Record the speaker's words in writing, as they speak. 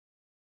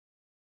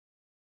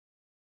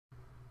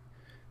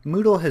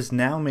Moodle has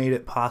now made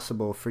it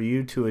possible for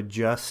you to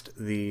adjust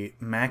the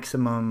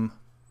maximum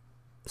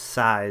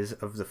size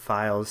of the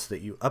files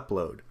that you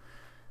upload.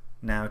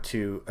 Now,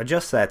 to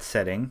adjust that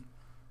setting,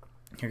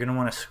 you're going to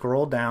want to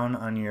scroll down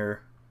on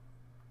your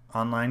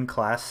online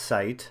class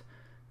site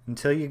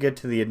until you get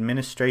to the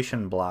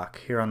administration block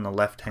here on the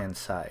left-hand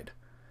side.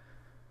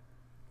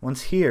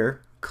 Once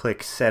here,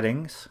 click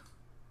Settings.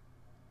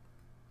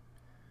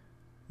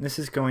 This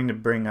is going to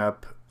bring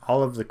up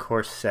all of the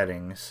course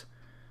settings,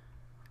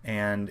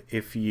 and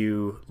if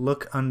you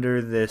look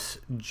under this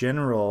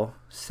General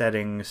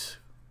Settings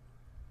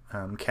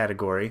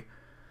category,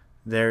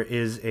 there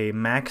is a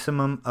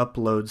maximum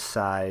upload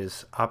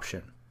size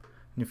option.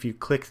 And if you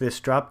click this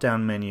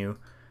drop-down menu,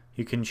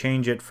 you can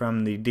change it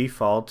from the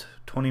default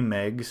 20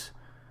 megs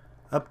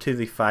up to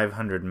the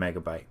 500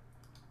 megabyte.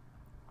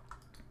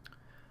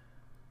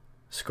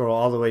 Scroll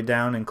all the way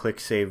down and click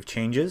Save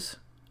Changes,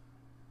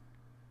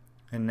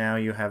 and now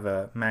you have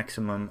a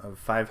maximum of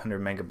 500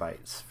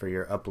 megabytes for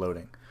your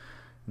uploading.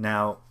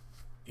 Now,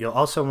 you'll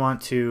also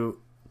want to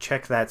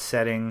check that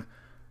setting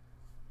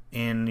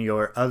in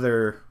your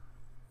other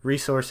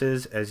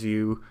resources as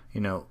you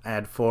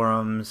add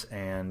forums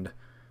and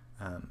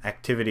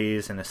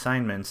activities and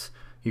assignments.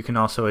 You can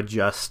also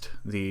adjust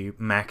the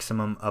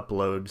maximum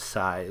upload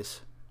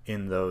size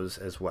in those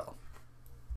as well.